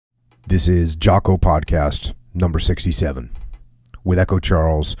This is Jocko Podcast number 67 with Echo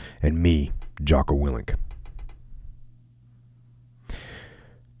Charles and me, Jocko Willink.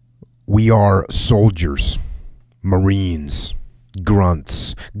 We are soldiers, Marines,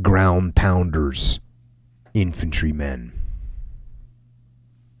 grunts, ground pounders, infantrymen,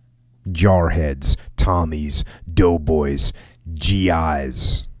 jarheads, Tommies, doughboys,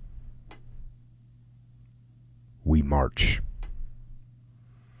 GIs. We march.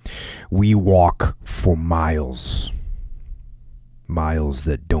 We walk for miles. Miles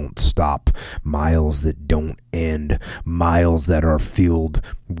that don't stop. Miles that don't end. Miles that are filled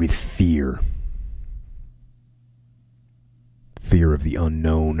with fear. Fear of the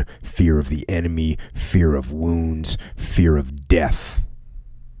unknown. Fear of the enemy. Fear of wounds. Fear of death.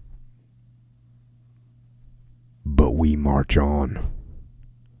 But we march on.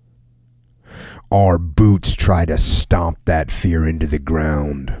 Our boots try to stomp that fear into the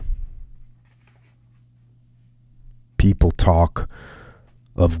ground. People talk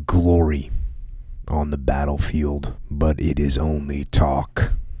of glory on the battlefield, but it is only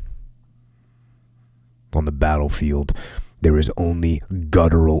talk. On the battlefield, there is only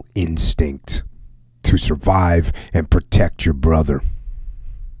guttural instinct to survive and protect your brother.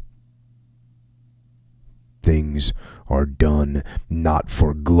 Things are done not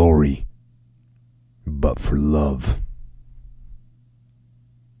for glory, but for love.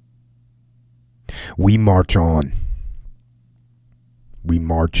 We march on. We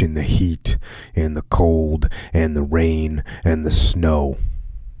march in the heat and the cold and the rain and the snow.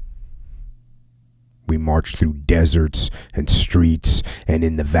 We march through deserts and streets and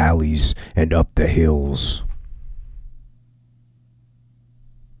in the valleys and up the hills.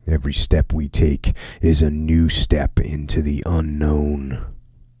 Every step we take is a new step into the unknown.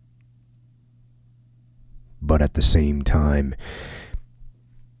 But at the same time,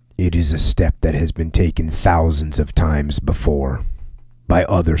 it is a step that has been taken thousands of times before by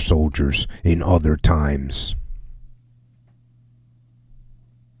other soldiers in other times.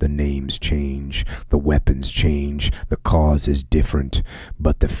 The names change, the weapons change, the cause is different,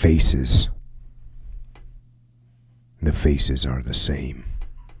 but the faces are the same.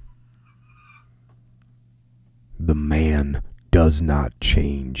 The man does not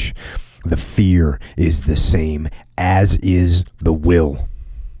change. The fear is the same, as is the will.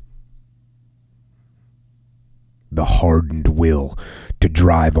 The hardened will to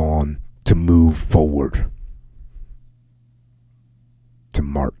drive on, to move forward, to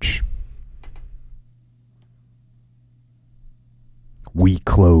march. We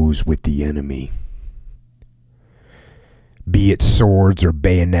close with the enemy. Be it swords or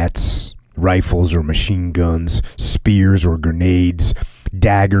bayonets, rifles or machine guns, spears or grenades,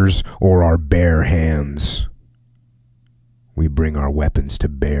 daggers or our bare hands. We bring our weapons to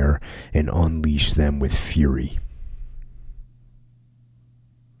bear and unleash them with fury.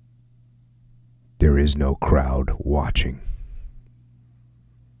 There is no crowd watching.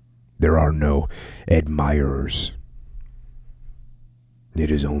 There are no admirers.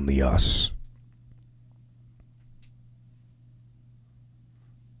 It is only us.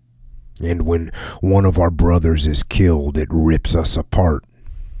 And when one of our brothers is killed, it rips us apart.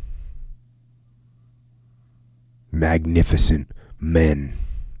 Magnificent men.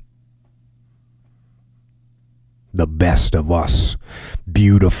 The best of us,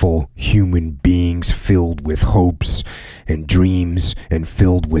 beautiful human beings filled with hopes and dreams and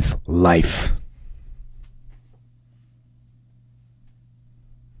filled with life.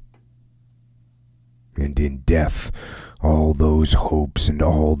 And in death, all those hopes and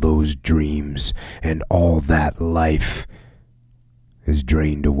all those dreams and all that life is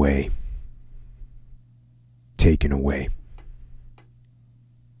drained away, taken away,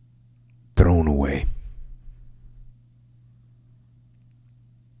 thrown away.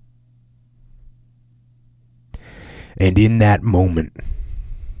 And in that moment,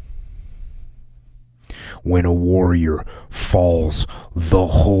 when a warrior falls, the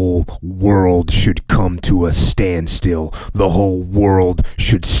whole world should come to a standstill. The whole world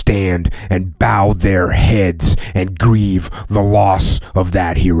should stand and bow their heads and grieve the loss of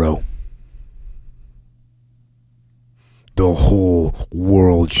that hero. The whole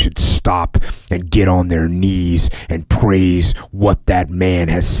world should stop and get on their knees and praise what that man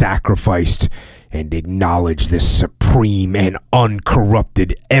has sacrificed and acknowledge the supreme and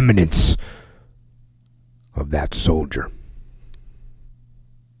uncorrupted eminence of that soldier,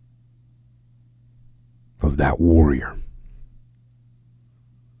 of that warrior.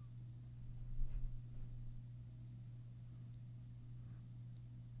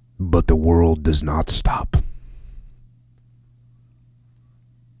 But the world does not stop.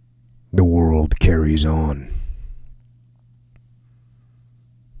 world carries on.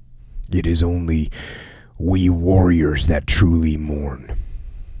 It is only we warriors that truly mourn.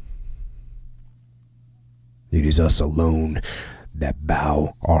 It is us alone that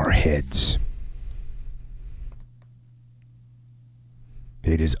bow our heads.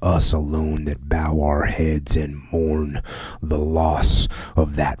 It is us alone that bow our heads and mourn the loss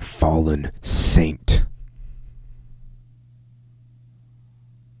of that fallen saint.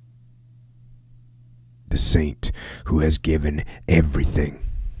 The saint who has given everything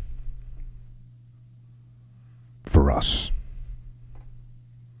for us.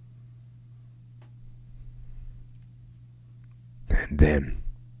 And then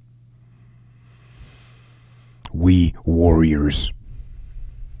we warriors,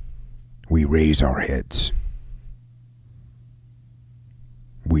 we raise our heads.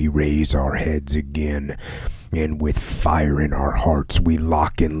 We raise our heads again, and with fire in our hearts, we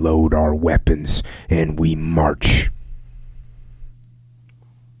lock and load our weapons, and we march.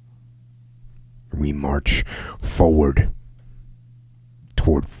 We march forward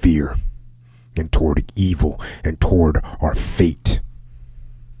toward fear and toward evil and toward our fate.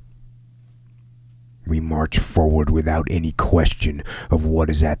 We march forward without any question of what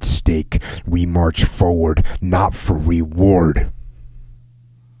is at stake. We march forward not for reward,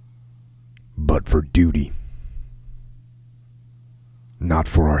 but for duty. Not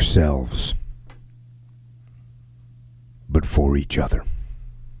for ourselves, but for each other.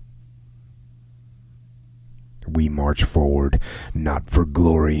 We march forward not for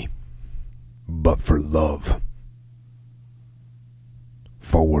glory, but for love.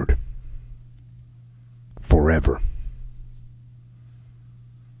 Forward. Forever.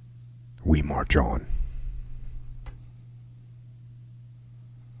 We march on.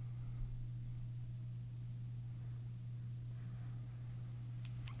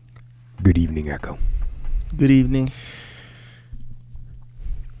 Good evening, Echo. Good evening.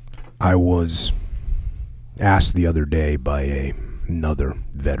 I was asked the other day by another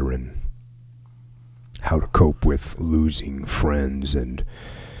veteran how to cope with losing friends, and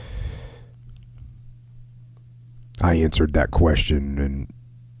I answered that question, and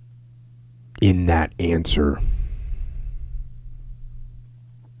in that answer,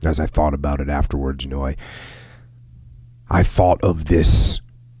 as I thought about it afterwards, I thought of this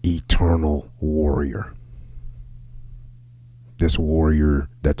eternal warrior. This warrior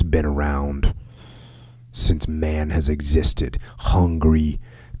that's been around since man has existed, hungry,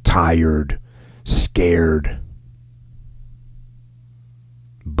 tired, scared,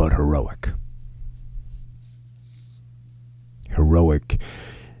 but heroic. Heroic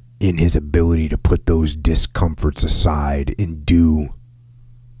in his ability to put those discomforts aside and do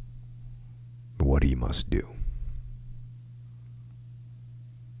what he must do.